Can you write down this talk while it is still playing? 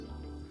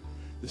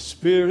The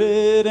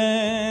Spirit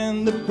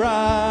and the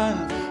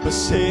bride are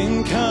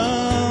saying,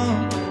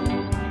 come.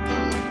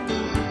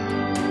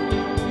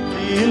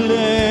 The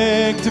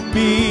elect to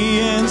be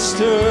and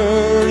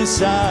stir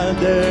inside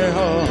their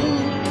heart.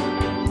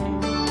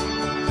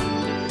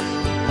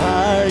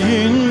 Our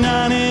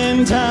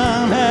uniting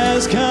time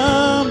has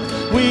come.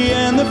 We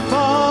and the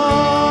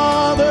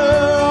Father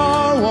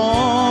are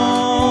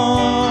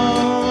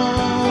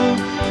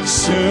one.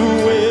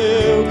 Soon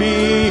we'll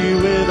be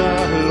with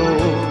our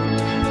Lord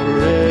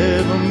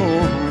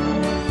forevermore.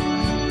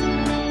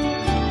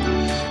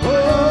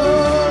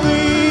 Oh, the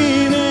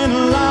evening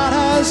light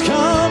has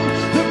come.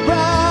 The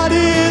bride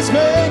is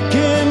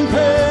making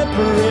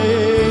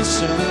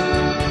preparation.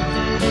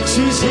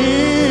 She's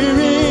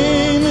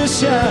hearing the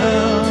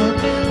shout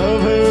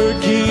of her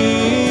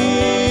King.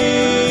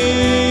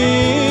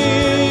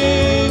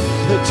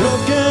 The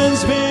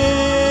token's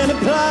been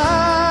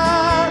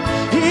applied.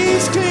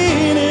 He's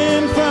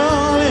cleaning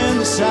from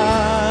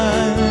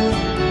inside,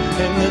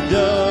 and the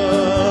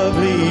dove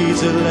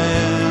leads the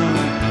lamb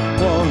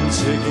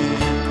once again.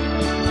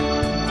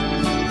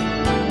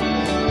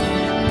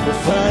 The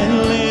fine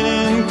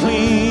linen,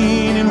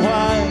 clean and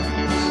white,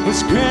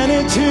 was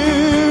granted to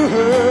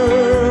her.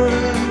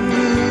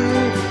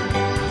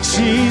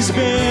 She's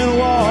been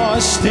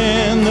washed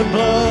in the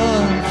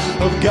blood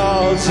of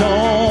God's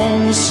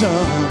own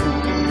Son.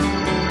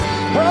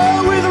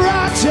 Oh, with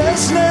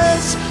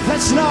righteousness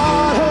that's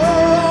not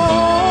her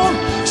own,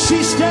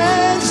 she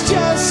stands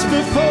just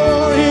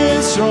before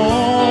His throne,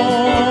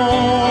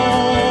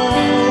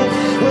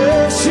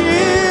 where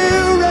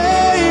she'll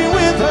reign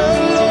with her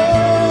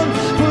Lord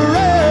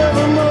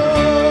forevermore.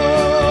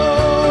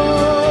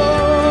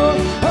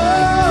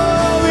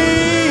 Oh, the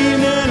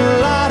evening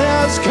light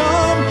has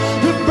come.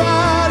 The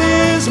bride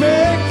is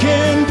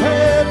making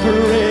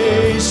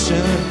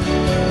preparation.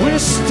 We're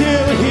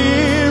still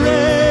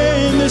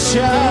hearing the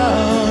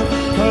shout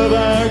of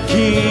our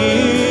King.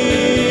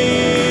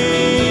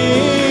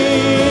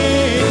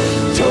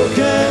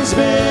 Token's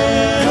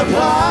been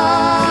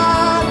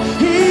applied.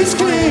 He's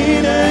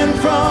cleaning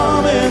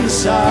from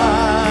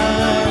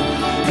inside,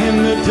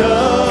 and the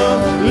dove